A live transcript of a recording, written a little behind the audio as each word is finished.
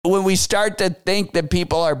When we start to think that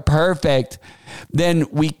people are perfect, then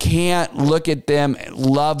we can't look at them,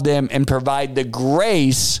 love them, and provide the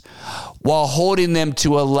grace while holding them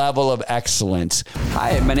to a level of excellence.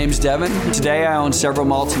 Hi, my name's Devin. Today I own several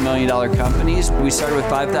multi-million-dollar companies. We started with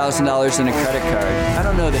 $5,000 in a credit card. I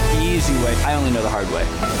don't know the easy way. I only know the hard way.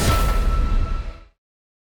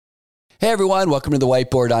 Hey everyone, welcome to the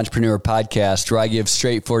Whiteboard Entrepreneur Podcast, where I give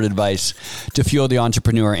straightforward advice to fuel the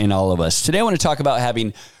entrepreneur in all of us. Today I want to talk about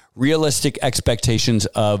having realistic expectations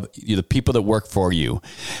of the people that work for you.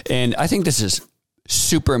 And I think this is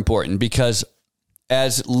super important because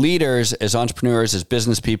as leaders, as entrepreneurs, as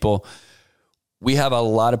business people, we have a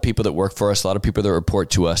lot of people that work for us, a lot of people that report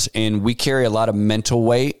to us, and we carry a lot of mental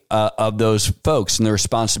weight of those folks and the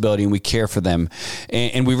responsibility, and we care for them.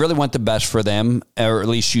 And we really want the best for them, or at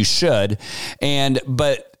least you should.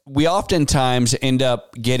 But we oftentimes end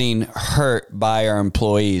up getting hurt by our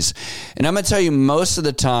employees. And I'm going to tell you, most of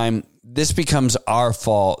the time, this becomes our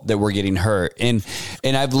fault that we're getting hurt. And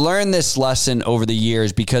I've learned this lesson over the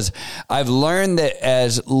years because I've learned that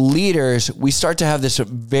as leaders, we start to have this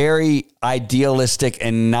very idealistic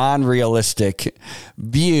and non-realistic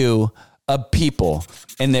view of people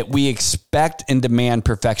and that we expect and demand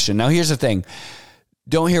perfection. Now, here's the thing.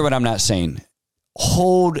 Don't hear what I'm not saying.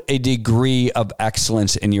 Hold a degree of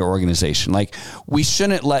excellence in your organization. Like, we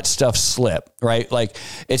shouldn't let stuff slip, right? Like,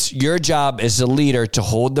 it's your job as a leader to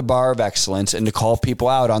hold the bar of excellence and to call people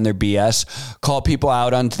out on their BS, call people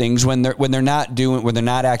out on things when they're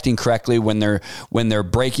not acting correctly, when they're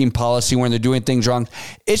breaking policy, when they're doing things wrong.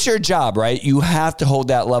 It's your job, right? You have to hold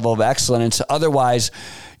that level of excellence. Otherwise,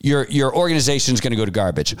 your organization is going to go to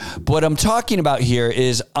garbage. But what I'm talking about here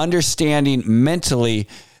is understanding mentally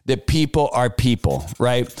that people are people,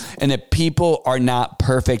 right? And that people are not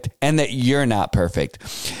perfect and that you're not perfect.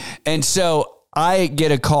 And so I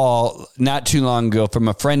get a call not too long ago from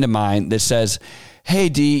a friend of mine that says, "Hey,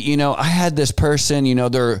 D, I had this person,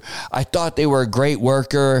 I thought they were a great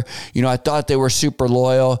worker. I thought they were super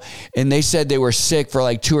loyal. And they said they were sick for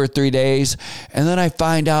like 2 or 3 days. And then I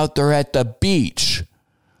find out they're at the beach.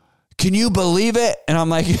 Can you believe it?" And I'm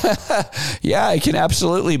like, "Yeah, I can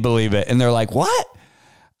absolutely believe it." And they're like, "What?"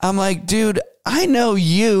 I'm like, "Dude, I know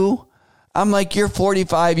you." I'm like, "You're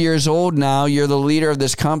 45 years old now. You're the leader of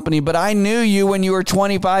this company, but I knew you when you were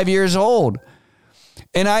 25 years old.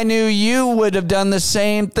 And I knew you would have done the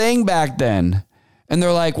same thing back then." And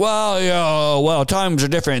they're like, well, times are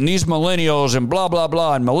different. And these millennials and blah, blah,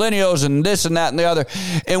 blah, and millennials and this and that and the other.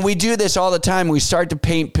 And we do this all the time. We start to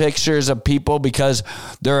paint pictures of people because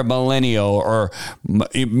they're a millennial, or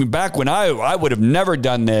back when I would have never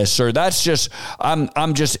done this, or that's just,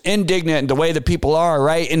 I'm just indignant in the way that people are,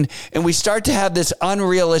 right? And we start to have this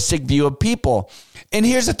unrealistic view of people. And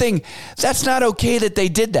here's the thing, that's not okay that they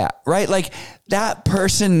did that, right? Like, that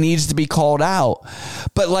person needs to be called out.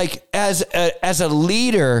 But like, as a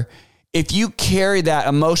leader, if you carry that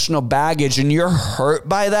emotional baggage and you're hurt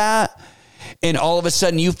by that, and all of a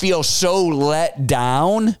sudden you feel so let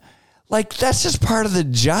down, like, that's just part of the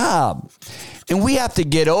job. And we have to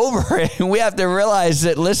get over it. And we have to realize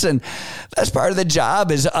that, listen, that's part of the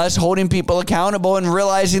job, is us holding people accountable and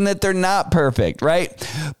realizing that they're not perfect, right?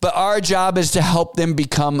 But our job is to help them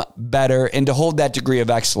become better and to hold that degree of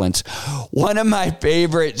excellence. One of my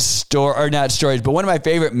favorite one of my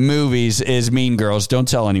favorite movies is Mean Girls. Don't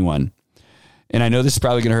tell anyone. And I know this is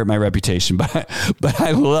probably going to hurt my reputation, but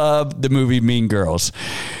I love the movie Mean Girls.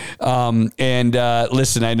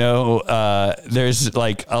 Listen, I know there's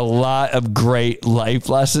like a lot of great life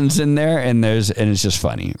lessons in there, and it's just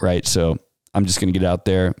funny, right? So I'm just going to get out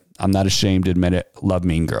there. I'm not ashamed to admit it. Love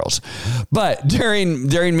Mean Girls. But during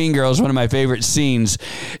Mean Girls, one of my favorite scenes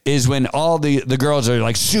is when all the girls are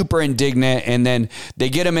like super indignant, and then they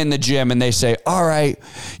get them in the gym and they say, "All right,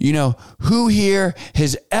 who here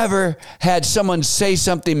has ever had someone say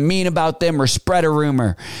something mean about them or spread a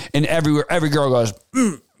rumor?" And every girl goes,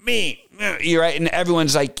 "Me." You're right. And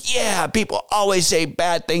everyone's like, "Yeah, people always say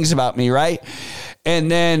bad things about me," right?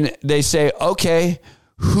 And then they say, "Okay,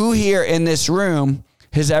 who here in this room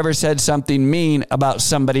has ever said something mean about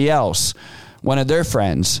somebody else, one of their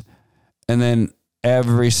friends?" And then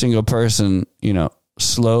every single person,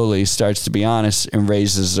 slowly starts to be honest and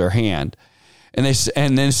raises their hand. And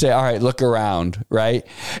then say, "All right, look around," right?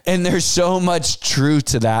 And there's so much truth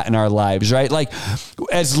to that in our lives, right? Like,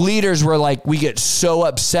 as leaders, we get so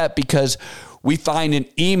upset because we find an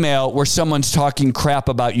email where someone's talking crap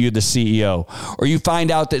about you, the CEO, or you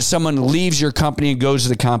find out that someone leaves your company and goes to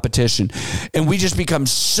the competition. And we just become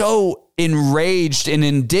so enraged and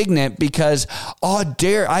indignant because, I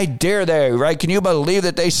dare they, right? Can you believe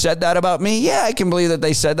that they said that about me? Yeah, I can believe that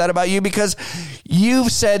they said that about you because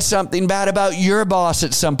you've said something bad about your boss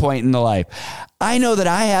at some point in the life. I know that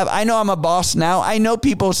I have. I know I'm a boss now. I know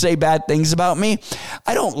people say bad things about me.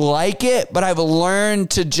 I don't like it, but I've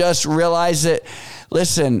learned to just realize that,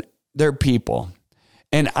 listen, they're people.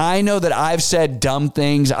 And I know that I've said dumb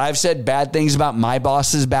things. I've said bad things about my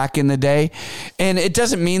bosses back in the day. And it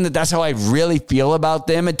doesn't mean that that's how I really feel about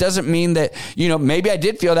them. It doesn't mean that, maybe I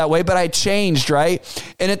did feel that way, but I changed, right?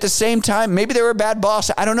 And at the same time, maybe they were a bad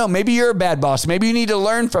boss. I don't know. Maybe you're a bad boss. Maybe you need to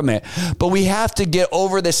learn from it. But we have to get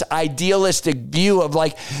over this idealistic view of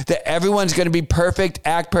that everyone's going to be perfect,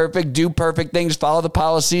 act perfect, do perfect things, follow the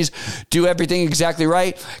policies, do everything exactly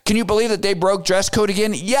right. Can you believe that they broke dress code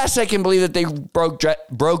again? Yes, I can believe that they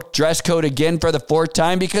broke dress code again for the 4th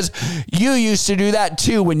time because you used to do that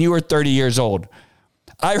too when you were 30 years old.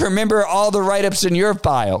 I remember all the write-ups in your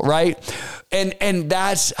file, right? And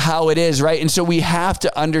that's how it is, right? And so we have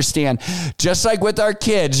to understand, just like with our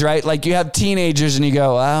kids, right? Like you have teenagers and you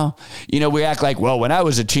go, well, we act like, well, when I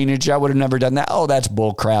was a teenager, I would have never done that. Oh, that's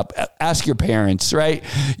bull crap. Ask your parents, right?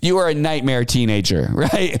 You are a nightmare teenager,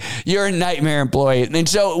 right? You're a nightmare employee. And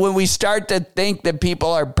so when we start to think that people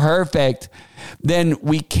are perfect, then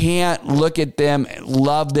we can't look at them,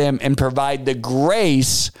 love them, and provide the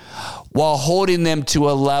grace while holding them to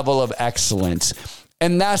a level of excellence.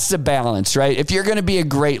 And that's the balance, right? If you're going to be a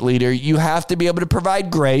great leader, you have to be able to provide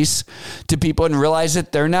grace to people and realize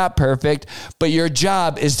that they're not perfect, but your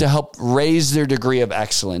job is to help raise their degree of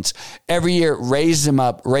excellence. Every year, raise them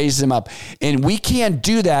up. And we can't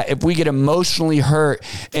do that if we get emotionally hurt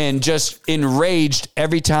and just enraged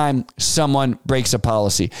every time someone breaks a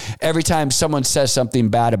policy, every time someone says something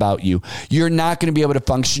bad about you. You're not going to be able to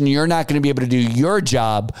function. You're not going to be able to do your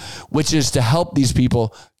job, which is to help these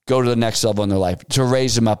people go to the next level in their life, to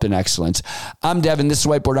raise them up in excellence. I'm Devin. This is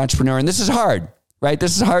Whiteboard Entrepreneur, and this is hard, right?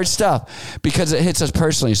 This is hard stuff because it hits us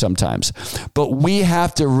personally sometimes. But we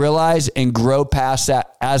have to realize and grow past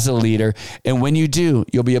that as a leader. And when you do,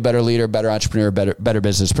 you'll be a better leader, better entrepreneur, better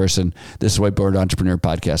business person. This is Whiteboard Entrepreneur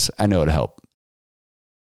Podcast. I know it'll help.